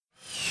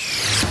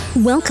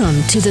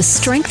Welcome to the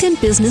Strength in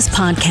Business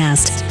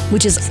podcast,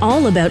 which is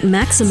all about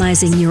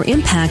maximizing your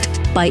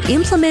impact by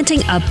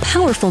implementing a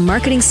powerful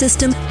marketing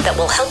system that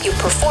will help you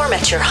perform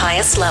at your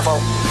highest level.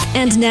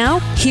 And now,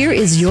 here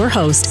is your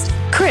host,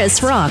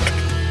 Chris Rock.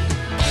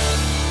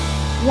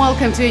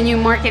 Welcome to a new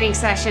marketing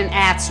session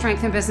at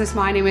Strength in Business.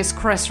 My name is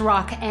Chris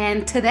Rock,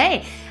 and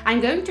today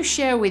I'm going to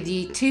share with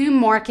you 2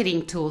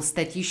 marketing tools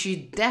that you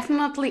should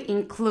definitely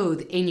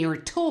include in your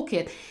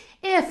toolkit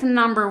if,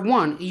 number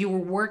 1, you're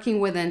working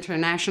with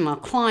international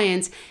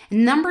clients,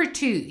 number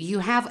 2, you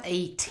have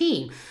a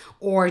team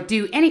or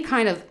do any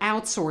kind of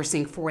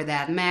outsourcing for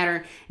that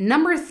matter,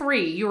 number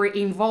 3, you're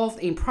involved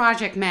in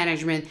project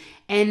management,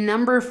 and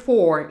number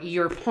 4,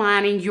 you're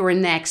planning your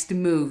next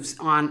moves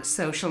on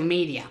social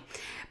media.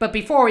 But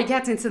before we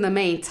get into the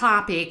main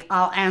topic,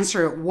 I'll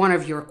answer one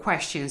of your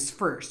questions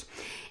first.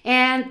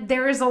 And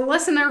there is a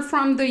listener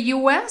from the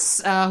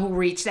US who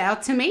reached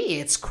out to me.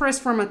 It's Chris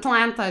from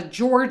Atlanta,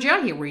 Georgia.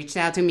 He reached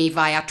out to me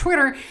via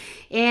Twitter,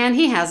 and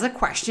he has a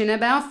question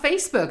about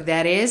Facebook.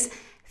 That is,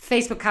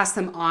 Facebook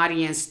custom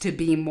audience, to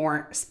be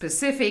more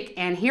specific.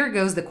 And here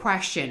goes the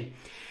question.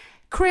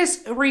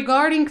 Chris,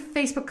 regarding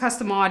Facebook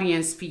custom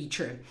audience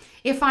feature,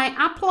 if I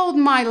upload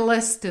my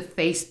list to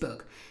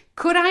Facebook,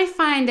 could I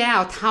find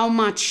out how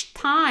much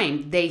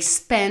time they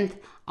spend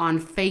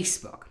on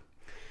Facebook?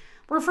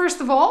 Well,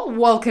 first of all,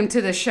 welcome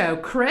to the show,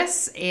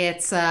 Chris.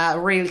 It's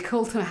really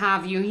cool to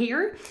have you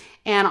here.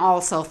 And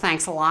also,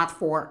 thanks a lot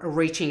for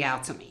reaching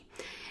out to me.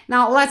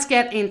 Now, let's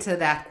get into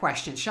that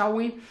question, shall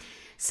we?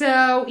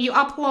 So, you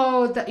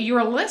upload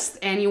your list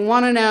and you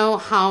want to know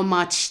how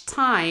much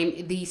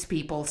time these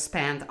people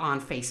spend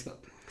on Facebook.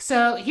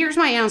 So, here's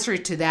my answer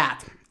to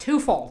that.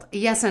 Twofold,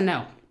 yes and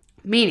no.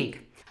 Meaning,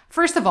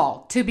 first of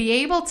all, to be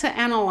able to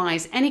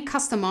analyze any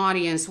custom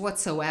audience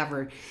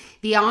whatsoever,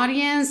 the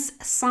audience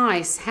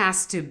size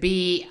has to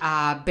be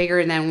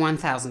bigger than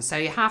 1,000. So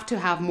you have to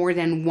have more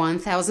than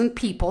 1,000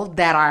 people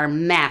that are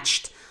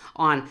matched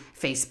on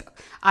Facebook.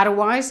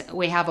 Otherwise,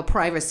 we have a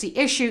privacy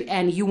issue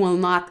and you will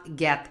not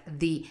get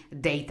the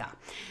data.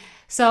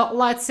 So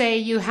let's say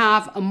you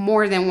have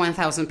more than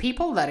 1,000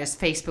 people, that is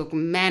Facebook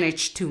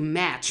managed to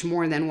match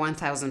more than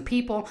 1,000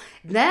 people.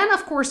 Then,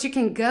 of course, you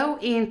can go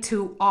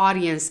into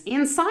Audience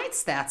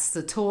Insights, that's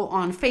the tool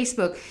on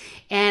Facebook,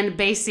 and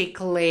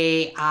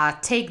basically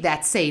take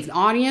that saved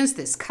audience,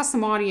 this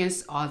custom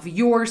audience of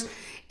yours,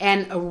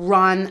 and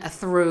run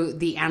through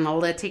the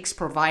analytics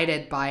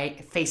provided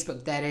by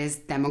Facebook. That is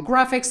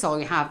demographics, so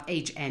you have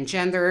age and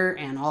gender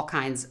and all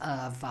kinds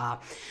of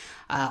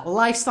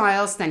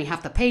lifestyles. Then you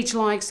have the page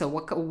likes, so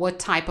what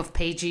type of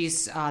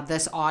pages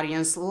this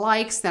audience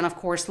likes. Then, of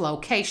course,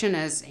 location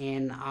is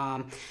in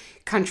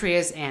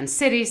countries and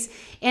cities.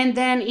 And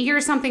then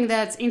here's something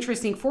that's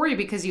interesting for you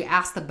because you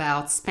asked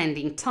about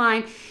spending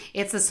time.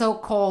 It's a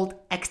so-called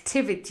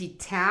activity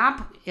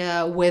tab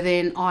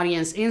within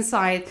Audience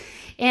Insight.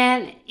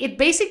 And it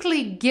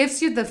basically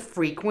gives you the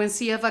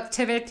frequency of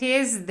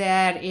activities,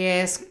 that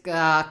is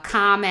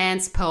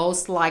comments,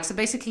 posts, likes, so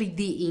basically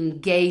the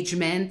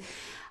engagement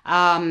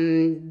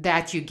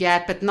that you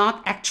get, but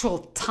not actual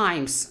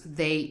times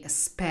they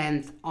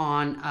spend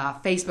on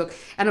Facebook.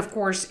 And of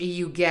course,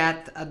 you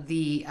get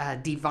the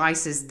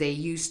devices they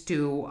use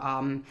to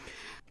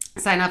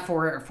sign up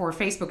for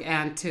Facebook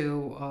and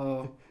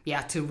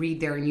to read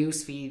their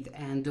newsfeed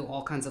and do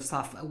all kinds of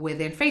stuff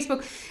within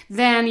Facebook.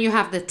 Then you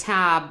have the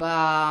tab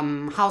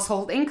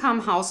household income,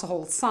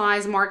 household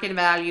size, market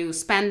value,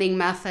 spending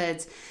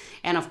methods,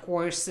 and of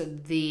course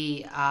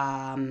the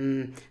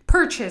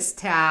purchase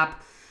tab.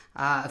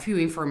 A few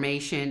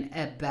information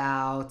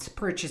about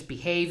purchase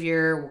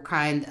behavior, what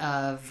kind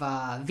of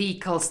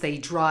vehicles they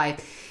drive.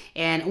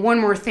 And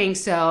one more thing,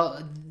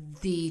 so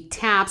the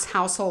tabs,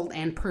 household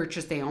and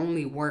purchase, they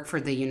only work for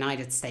the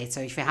United States.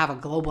 So if you have a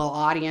global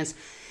audience,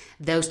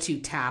 those 2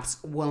 tabs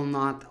will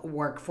not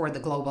work for the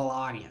global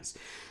audience.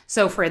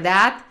 So for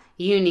that,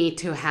 you need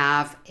to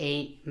have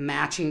a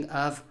matching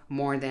of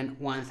more than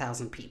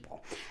 1,000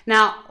 people.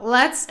 Now,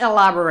 let's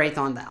elaborate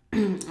on that.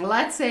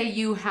 Let's say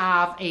you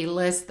have a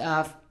list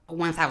of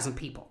 1,000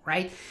 people,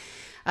 right?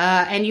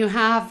 And you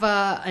have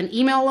an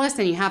email list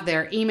and you have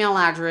their email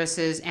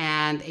addresses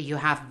and you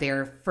have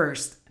their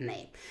first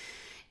name.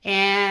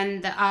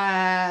 And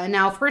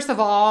now, first of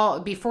all,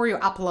 before you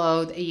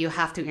upload, you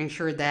have to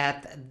ensure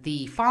that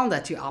the file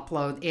that you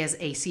upload is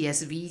a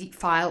CSV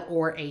file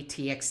or a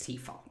TXT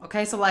file.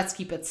 Okay, so let's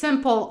keep it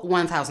simple,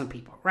 1,000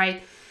 people,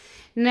 right?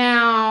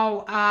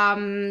 Now,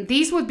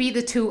 these would be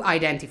the 2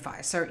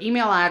 identifiers, so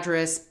email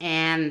address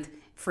and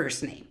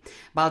first name.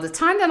 By the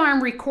time that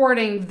I'm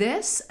recording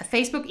this,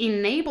 Facebook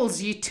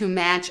enables you to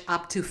match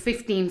up to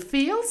 15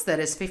 fields, that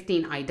is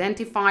 15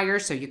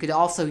 identifiers. So you could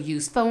also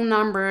use phone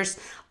numbers,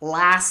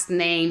 last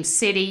name,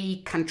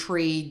 city,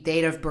 country,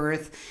 date of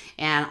birth,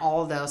 and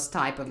all those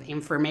type of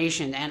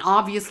information. And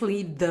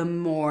obviously, the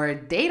more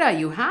data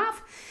you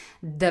have,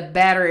 the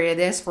better it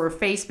is for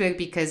Facebook,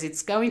 because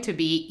it's going to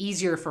be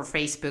easier for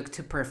Facebook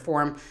to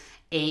perform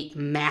a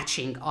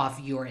matching of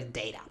your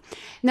data.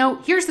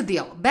 Now, here's the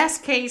deal.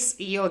 Best case,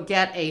 you'll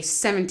get a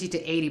 70 to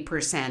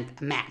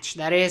 80% match.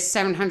 That is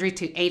 700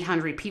 to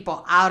 800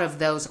 people out of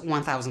those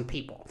 1,000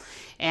 people.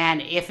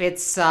 And if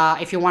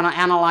you want to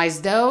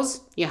analyze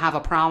those, you have a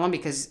problem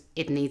because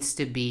it needs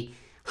to be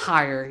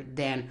higher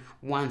than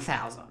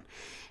 1,000.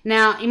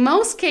 Now, in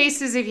most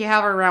cases, if you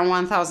have around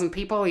 1,000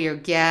 people, you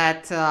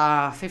get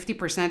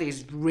 50%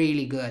 is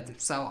really good.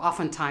 So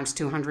oftentimes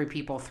 200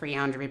 people,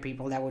 300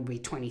 people, that would be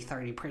 20,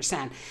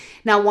 30%.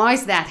 Now, why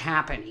is that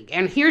happening?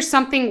 And here's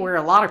something where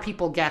a lot of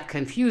people get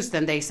confused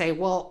and they say,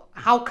 well,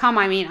 how come?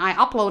 I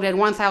uploaded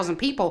 1,000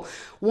 people.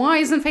 Why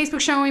isn't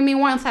Facebook showing me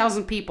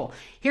 1,000 people?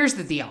 Here's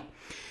the deal.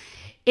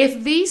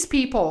 If these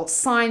people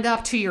signed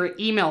up to your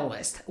email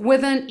list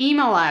with an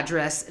email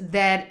address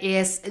that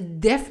is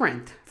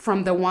different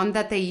from the one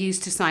that they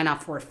used to sign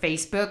up for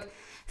Facebook,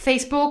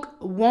 Facebook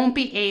won't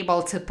be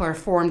able to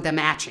perform the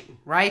matching,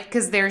 right?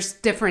 Because there's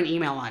different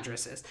email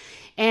addresses.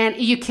 And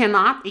you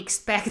cannot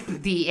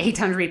expect the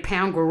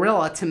 800-pound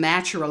gorilla to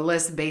match your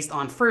list based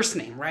on first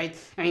name, right?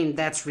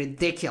 That's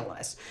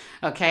ridiculous,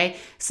 okay?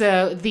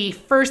 So the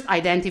first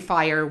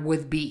identifier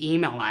would be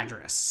email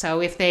address.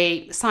 So if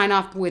they sign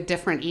up with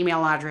different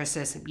email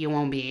addresses, you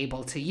won't be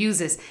able to use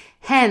this,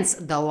 hence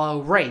the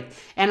low rate.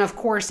 And of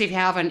course, if you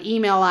have an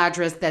email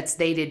address that's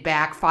dated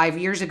back 5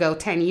 years ago,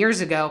 10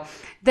 years ago,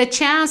 the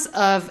chance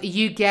of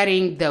you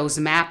getting those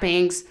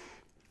mappings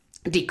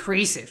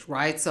decreases,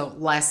 right? So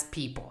less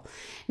people.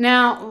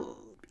 Now,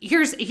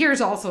 here's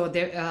also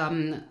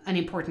an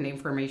important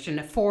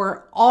information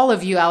for all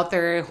of you out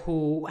there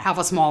who have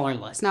a smaller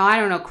list. Now, I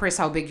don't know, Chris,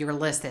 how big your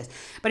list is,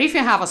 but if you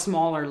have a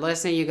smaller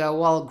list and you go,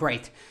 well,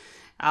 great,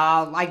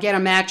 I get a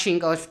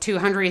matching of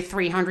 200,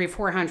 300,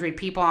 400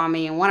 people on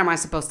me, and what am I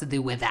supposed to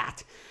do with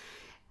that?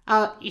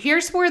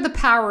 Here's where the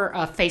power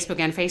of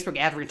Facebook and Facebook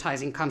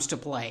advertising comes to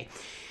play.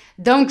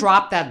 Don't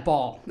drop that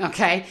ball,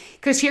 okay?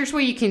 Because here's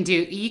what you can do.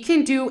 You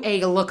can do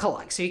a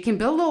lookalike. So you can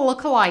build a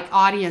lookalike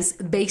audience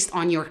based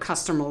on your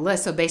customer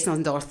list, so based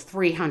on those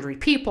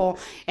 300 people.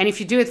 And if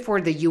you do it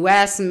for the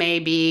US,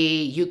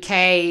 maybe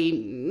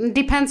UK,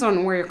 depends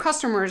on where your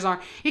customers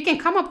are, you can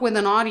come up with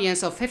an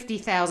audience of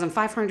 50,000,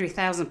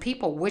 500,000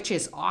 people, which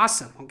is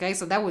awesome, okay?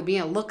 So that would be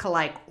a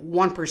lookalike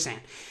 1%.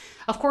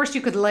 Of course,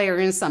 you could layer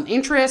in some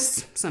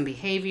interests, some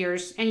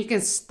behaviors, and you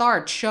can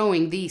start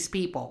showing these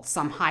people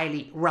some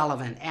highly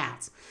relevant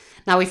ads.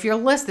 Now, if your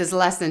list is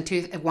less than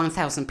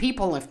 1,000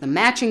 people, if the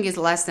matching is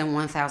less than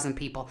 1,000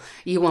 people,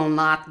 you will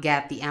not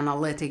get the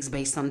analytics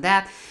based on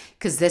that,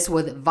 because this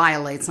would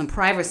violate some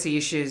privacy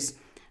issues.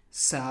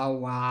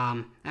 So,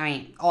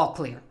 all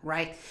clear,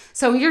 right?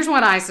 So here's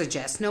what I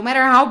suggest. No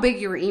matter how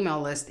big your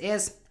email list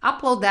is,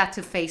 upload that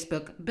to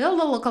Facebook, build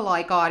a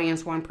lookalike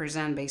audience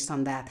 1% based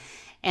on that,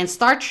 and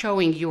start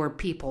showing your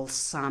people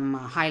some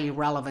highly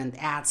relevant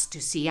ads to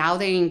see how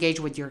they engage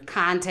with your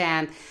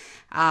content,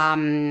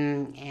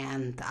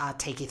 and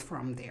take it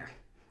from there.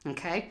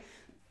 Okay?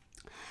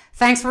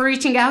 Thanks for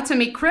reaching out to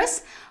me,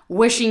 Chris.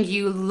 Wishing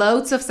you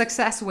loads of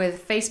success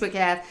with Facebook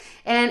ads.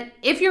 And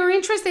if you're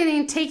interested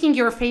in taking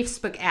your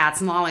Facebook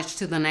ads knowledge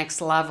to the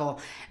next level,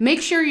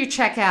 make sure you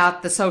check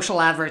out the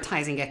Social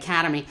Advertising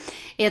Academy.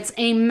 It's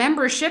a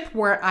membership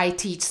where I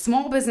teach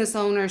small business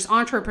owners,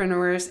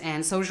 entrepreneurs,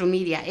 and social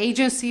media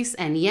agencies.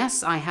 And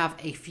yes, I have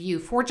a few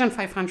Fortune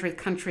 500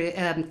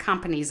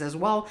 companies as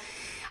well.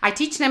 I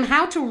teach them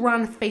how to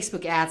run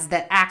Facebook ads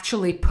that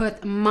actually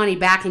put money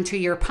back into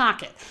your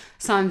pocket.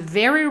 So I'm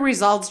very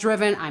results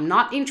driven. I'm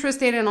not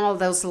interested in all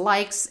those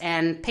likes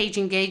and page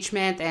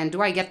engagement and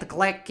do I get the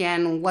click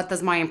and what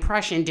does my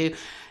impression do?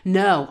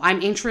 No,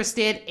 I'm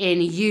interested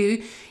in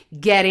you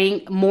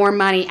getting more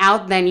money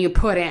out than you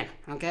put in.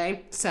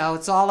 Okay, so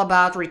it's all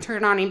about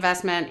return on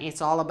investment.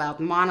 It's all about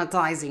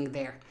monetizing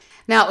there.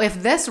 Now,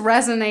 if this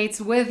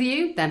resonates with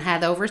you, then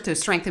head over to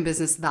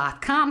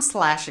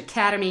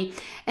strengthinbusiness.com/academy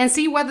and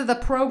see whether the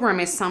program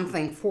is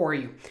something for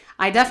you.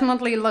 I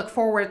definitely look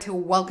forward to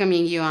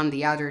welcoming you on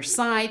the other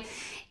side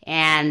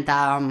and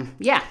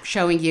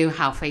showing you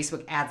how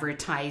Facebook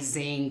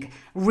advertising,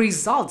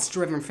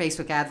 results-driven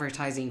Facebook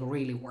advertising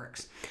really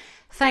works.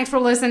 Thanks for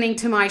listening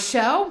to my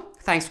show.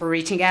 Thanks for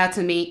reaching out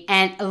to me,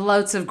 and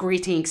loads of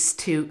greetings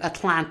to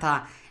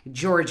Atlanta,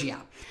 Georgia.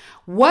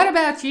 What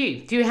about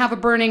you? Do you have a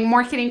burning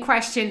marketing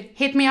question?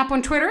 Hit me up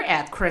on Twitter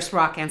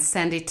 @ChrisRock and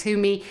send it to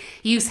me.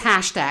 Use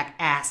hashtag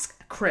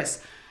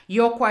AskChris.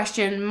 Your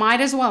question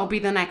might as well be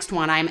the next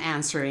one I'm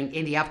answering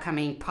in the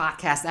upcoming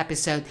podcast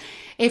episode.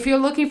 If you're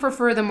looking for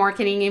further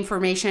marketing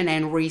information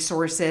and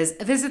resources,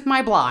 visit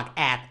my blog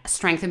at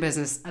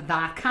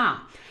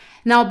strengthinbusiness.com.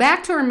 Now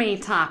back to our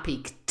main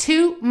topic,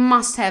 2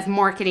 must-have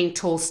marketing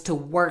tools to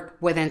work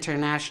with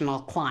international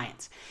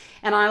clients.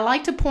 And I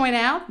like to point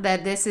out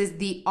that this is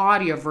the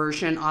audio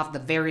version of the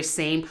very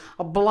same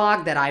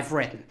blog that I've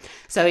written.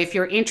 So if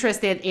you're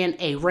interested in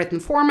a written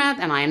format,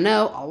 and I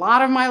know a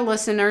lot of my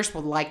listeners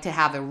would like to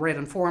have a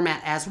written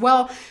format as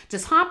well,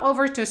 just hop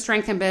over to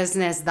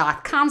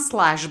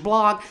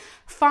strengthinbusiness.com/blog,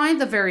 find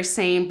the very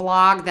same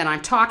blog that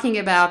I'm talking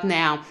about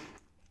now,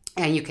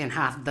 and you can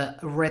have the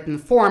written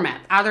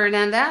format. Other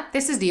than that,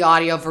 this is the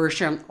audio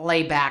version.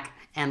 Lay back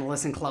and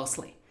listen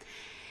closely.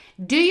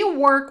 Do you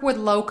work with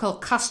local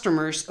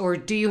customers or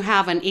do you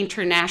have an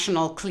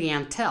international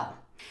clientele?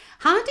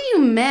 How do you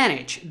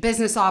manage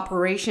business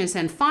operations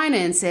and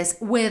finances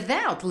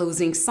without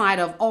losing sight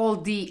of all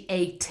the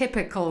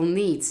atypical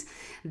needs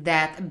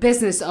that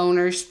business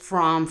owners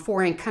from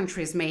foreign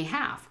countries may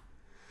have?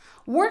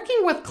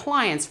 Working with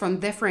clients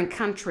from different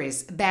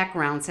countries,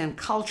 backgrounds, and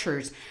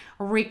cultures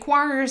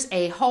requires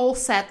a whole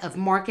set of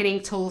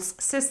marketing tools,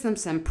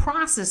 systems, and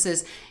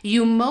processes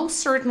you most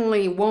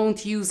certainly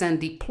won't use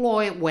and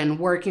deploy when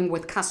working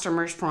with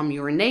customers from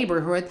your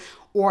neighborhood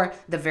or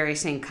the very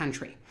same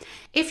country.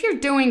 If you're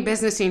doing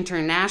business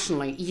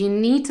internationally, you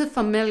need to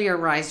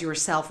familiarize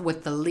yourself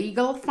with the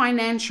legal,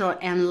 financial,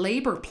 and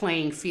labor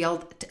playing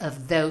field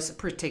of those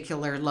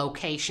particular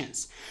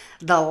locations.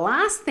 The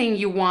last thing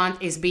you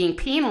want is being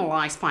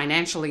penalized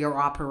financially or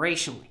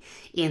operationally.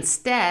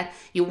 Instead,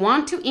 you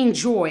want to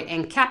enjoy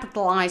and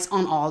capitalize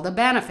on all the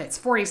benefits.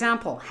 For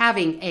example,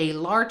 having a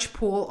large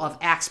pool of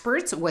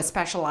experts with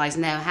specialized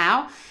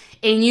know-how,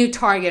 a new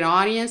target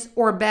audience,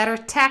 or better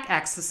tech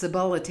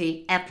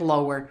accessibility at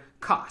lower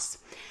costs.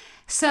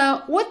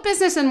 So, what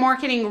business and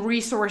marketing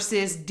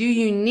resources do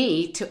you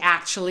need to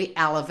actually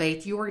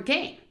elevate your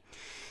game?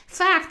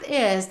 Fact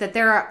is that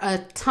there are a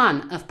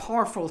ton of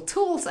powerful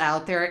tools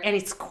out there, and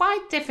it's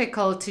quite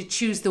difficult to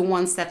choose the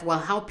ones that will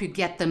help you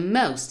get the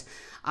most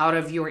out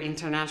of your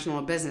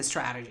international business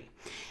strategy.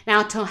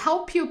 Now, to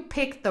help you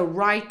pick the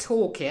right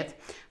toolkit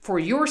for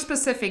your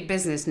specific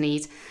business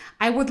needs,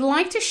 I would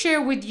like to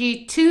share with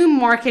you two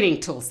marketing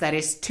tools, that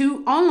is,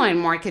 two online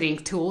marketing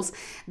tools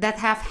that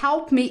have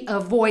helped me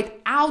avoid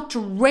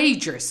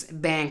outrageous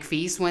bank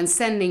fees when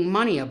sending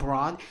money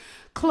abroad,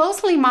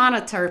 closely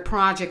monitor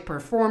project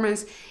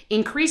performance,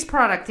 increase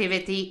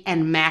productivity,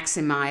 and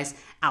maximize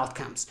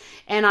outcomes.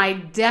 And I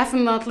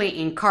definitely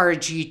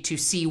encourage you to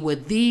see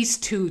what these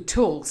two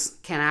tools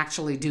can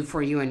actually do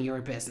for you and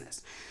your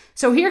business.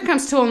 So here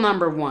comes tool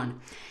number one.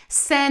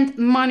 Send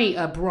money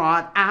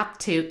abroad up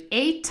to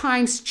 8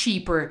 times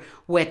cheaper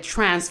with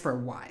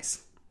TransferWise.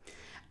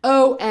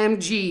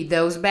 OMG,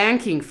 those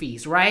banking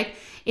fees, right?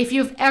 If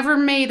you've ever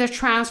made a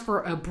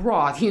transfer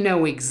abroad, you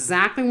know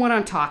exactly what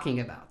I'm talking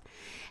about.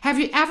 Have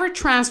you ever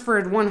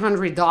transferred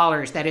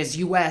 $100, that is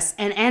US,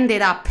 and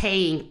ended up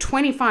paying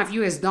 $25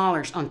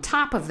 US on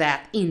top of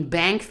that in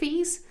bank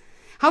fees?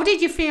 How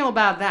did you feel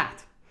about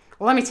that?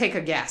 Well, let me take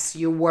a guess.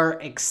 You were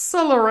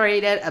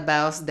exhilarated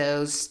about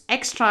those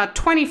extra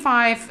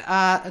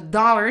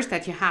 $25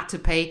 that you had to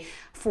pay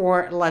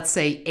for, let's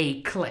say,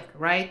 a click,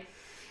 right?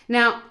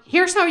 Now,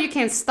 here's how you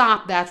can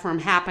stop that from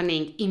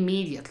happening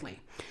immediately.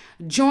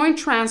 Join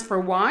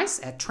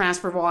TransferWise at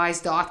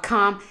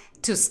transferwise.com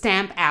to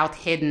stamp out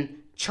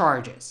hidden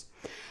charges.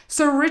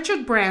 So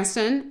Richard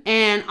Branson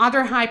and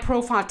other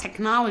high-profile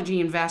technology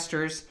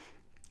investors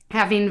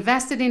have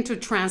invested into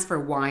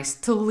TransferWise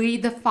to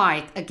lead the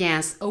fight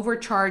against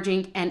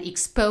overcharging and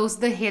expose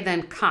the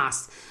hidden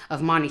costs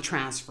of money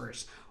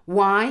transfers.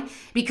 Why?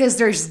 Because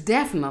there's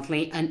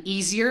definitely an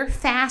easier,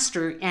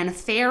 faster, and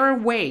fairer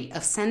way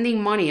of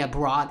sending money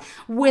abroad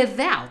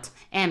without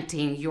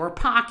emptying your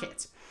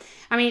pockets.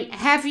 I mean,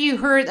 have you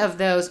heard of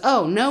those,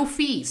 no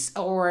fees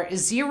or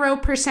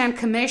 0%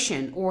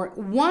 commission or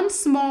one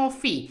small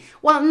fee?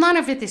 Well, none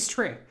of it is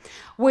true.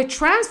 With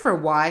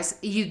TransferWise,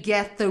 you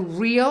get the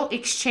real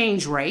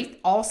exchange rate,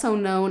 also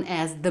known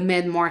as the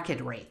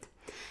mid-market rate.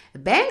 The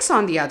banks,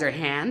 on the other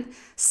hand,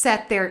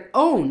 set their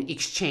own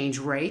exchange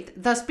rate,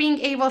 thus being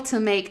able to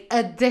make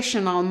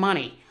additional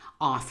money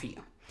off you.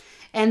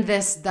 And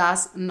this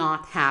does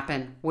not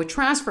happen with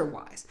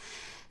TransferWise.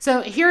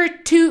 So here are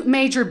two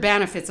major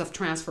benefits of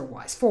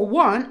TransferWise. For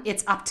one,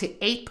 it's up to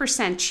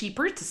 8%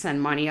 cheaper to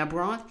send money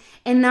abroad.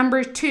 And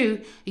number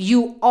two,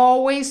 you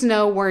always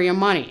know where your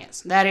money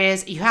is. That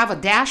is, you have a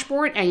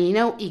dashboard and you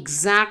know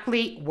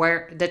exactly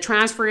where the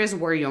transfer is,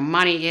 where your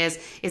money is.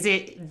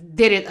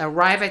 Did it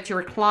arrive at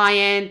your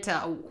client?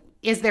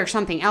 Is there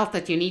something else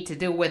that you need to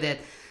do with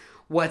it?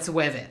 What's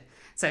with it?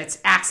 So it's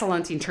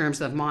excellent in terms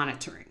of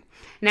monitoring.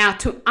 Now,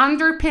 to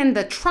underpin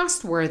the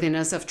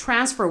trustworthiness of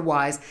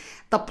TransferWise,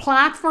 the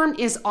platform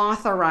is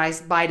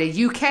authorized by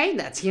the UK,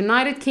 that's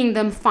United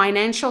Kingdom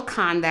Financial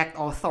Conduct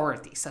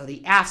Authority, so the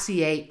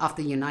FCA of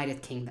the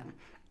United Kingdom.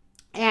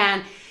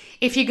 And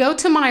if you go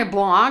to my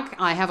blog,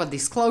 I have a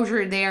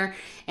disclosure there,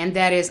 and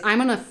that is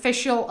I'm an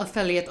official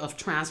affiliate of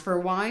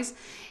TransferWise.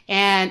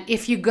 And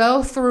if you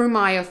go through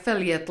my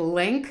affiliate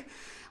link,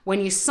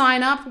 when you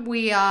sign up,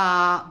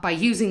 by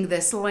using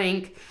this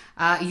link,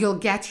 you'll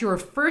get your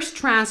first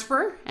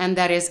transfer, and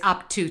that is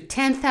up to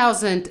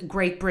 10,000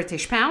 Great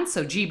British pounds,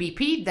 so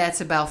GBP, that's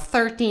about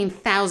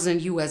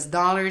 13,000 US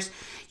dollars.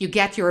 You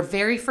get your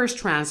very first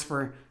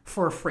transfer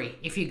for free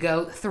if you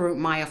go through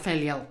my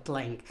affiliate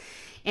link.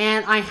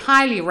 And I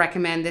highly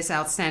recommend this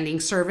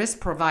outstanding service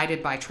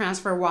provided by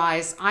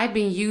TransferWise. I've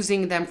been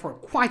using them for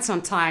quite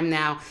some time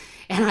now,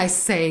 and I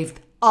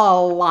saved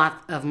a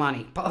lot of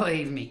money,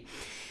 believe me.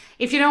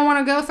 If you don't want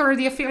to go through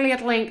the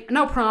affiliate link,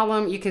 no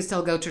problem. You can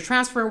still go to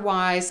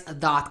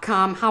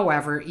transferwise.com.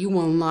 However, you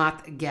will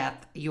not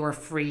get your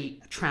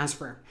free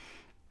transfer.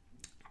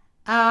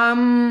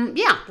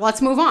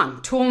 Let's move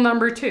on. Tool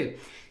number two.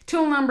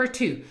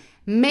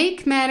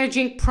 Make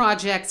managing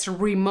projects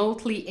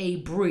remotely a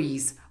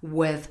breeze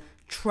with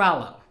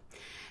Trello.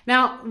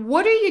 Now,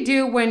 what do you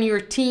do when your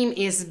team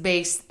is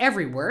based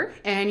everywhere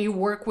and you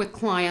work with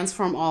clients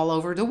from all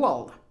over the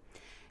world?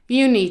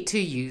 You need to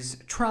use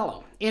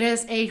Trello. It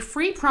is a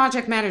free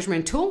project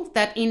management tool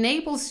that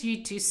enables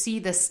you to see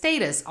the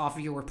status of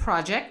your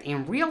project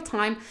in real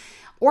time,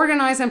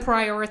 organize and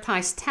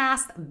prioritize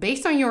tasks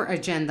based on your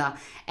agenda,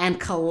 and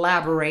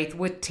collaborate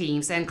with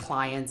teams and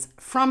clients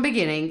from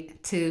beginning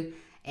to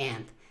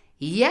end.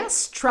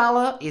 Yes,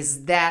 Trello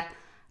is that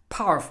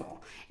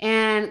powerful.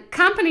 And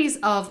companies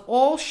of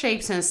all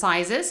shapes and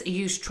sizes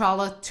use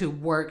Trello to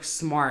work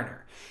smarter.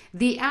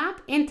 The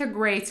app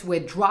integrates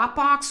with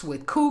Dropbox,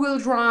 with Google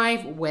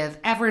Drive,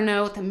 with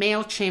Evernote,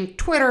 MailChimp,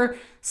 Twitter,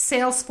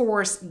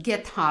 Salesforce,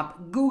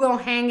 GitHub, Google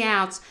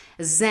Hangouts,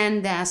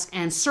 Zendesk,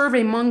 and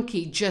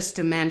SurveyMonkey, just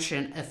to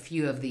mention a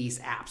few of these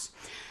apps.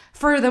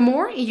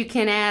 Furthermore, you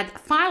can add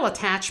file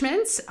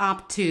attachments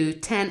up to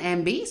 10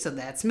 MB, so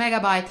that's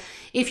megabyte,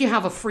 if you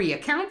have a free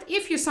account.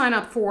 If you sign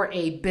up for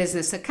a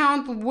business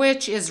account,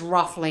 which is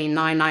roughly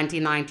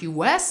 $9.99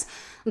 US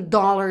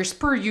dollars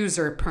per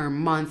user per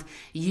month,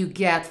 you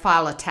get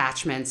file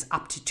attachments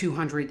up to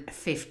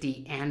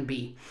 250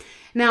 MB.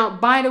 Now,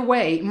 by the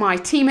way, my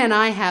team and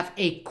I have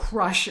a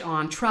crush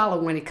on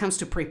Trello when it comes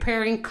to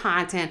preparing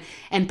content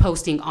and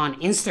posting on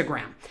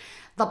Instagram.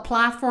 The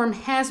platform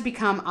has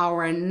become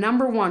our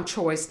number one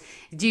choice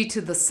due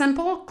to the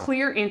simple,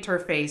 clear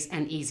interface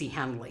and easy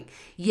handling.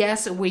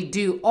 Yes, we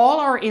do all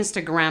our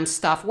Instagram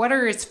stuff,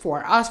 whether it's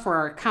for us, for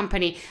our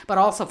company, but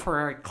also for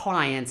our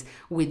clients.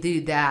 We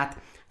do that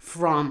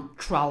from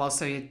Trello,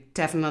 so you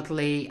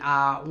definitely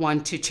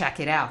want to check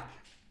it out.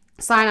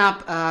 Sign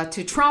up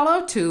to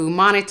Trello to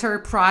monitor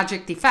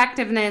project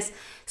effectiveness,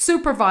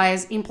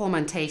 supervise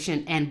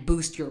implementation, and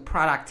boost your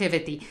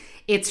productivity.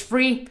 It's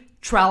free.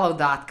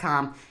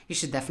 Trello.com. You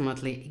should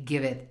definitely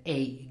give it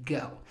a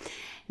go.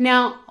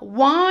 Now,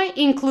 why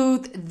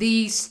include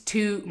these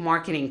two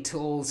marketing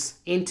tools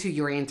into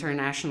your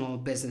international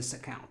business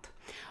account?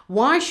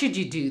 Why should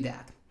you do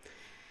that?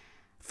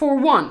 For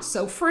one,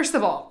 so first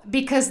of all,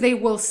 because they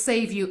will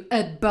save you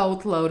a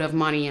boatload of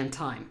money and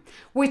time.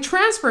 With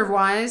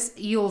TransferWise,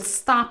 you'll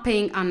stop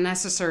paying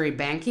unnecessary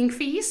banking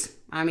fees.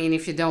 I mean,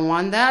 if you don't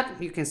want that,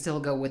 you can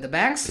still go with the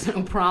banks,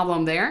 no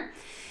problem there.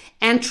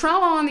 And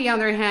Trello, on the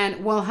other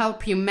hand, will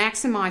help you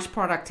maximize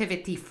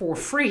productivity for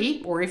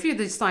free, or if you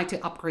decide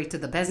to upgrade to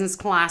the business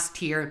class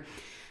tier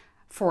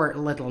for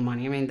little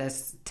money. I mean,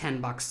 that's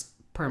 $10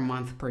 per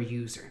month per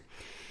user.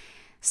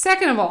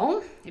 Second of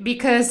all,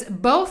 because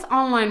both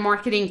online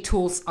marketing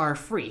tools are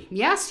free.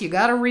 Yes, you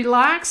gotta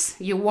relax.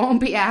 You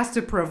won't be asked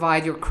to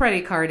provide your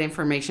credit card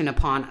information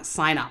upon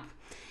sign up.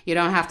 You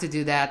don't have to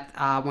do that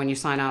when you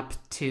sign up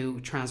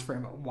to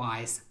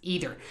TransferWise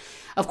either.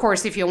 Of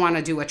course, if you want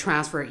to do a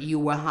transfer, you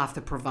will have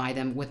to provide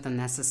them with the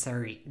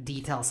necessary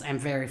details and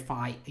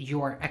verify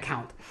your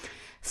account.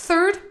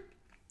 Third,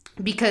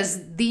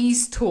 because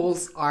these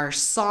tools are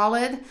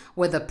solid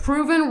with a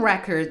proven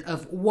record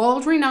of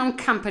world-renowned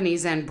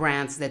companies and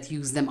brands that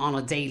use them on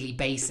a daily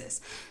basis.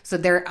 So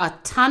there are a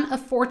ton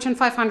of Fortune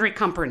 500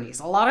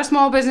 companies, a lot of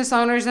small business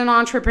owners and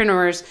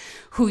entrepreneurs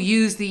who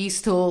use these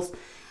tools.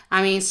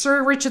 I mean,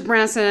 Sir Richard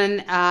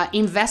Branson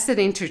invested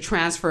into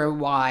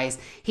TransferWise.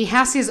 He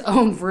has his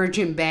own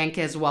Virgin Bank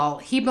as well.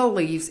 He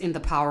believes in the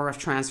power of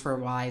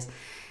TransferWise.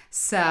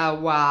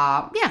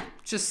 So,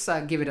 just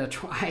give it a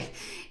try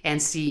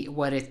and see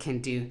what it can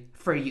do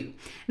for you.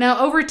 Now,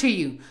 over to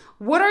you.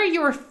 What are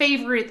your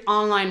favorite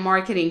online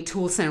marketing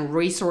tools and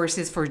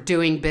resources for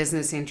doing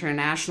business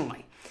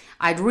internationally?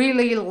 I'd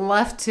really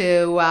love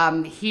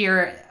to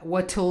hear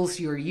what tools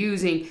you're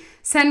using.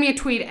 Send me a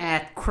tweet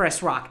at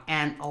Chris Rock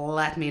and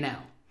let me know.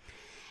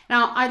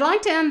 Now, I'd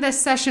like to end this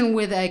session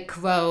with a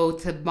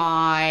quote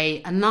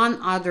by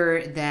none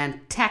other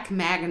than tech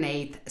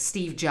magnate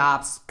Steve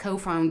Jobs,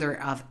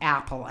 co-founder of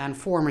Apple and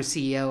former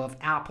CEO of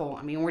Apple.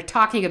 I mean, we're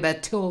talking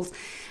about tools,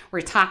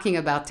 we're talking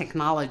about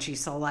technology,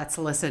 so let's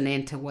listen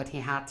into what he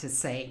had to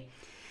say.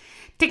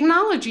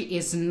 Technology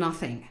is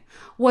nothing.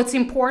 What's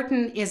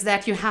important is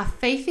that you have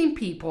faith in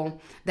people,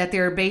 that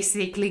they're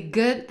basically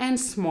good and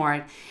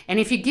smart, and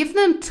if you give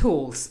them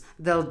tools,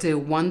 they'll do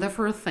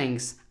wonderful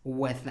things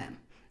with them.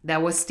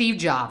 That was Steve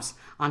Jobs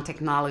on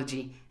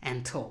technology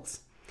and tools.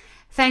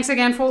 Thanks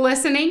again for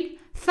listening.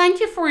 Thank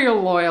you for your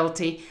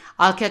loyalty.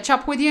 I'll catch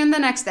up with you in the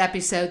next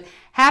episode.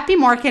 Happy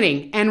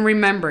marketing, and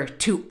remember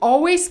to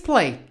always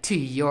play to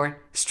your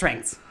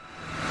strengths.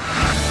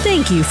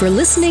 Thank you for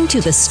listening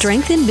to the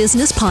Strength in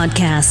Business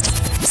podcast.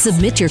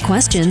 Submit your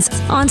questions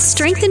on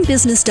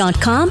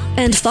strengthinbusiness.com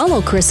and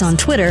follow Chris on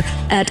Twitter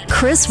at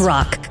Chris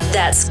Rock.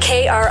 That's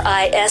KRISZROKK.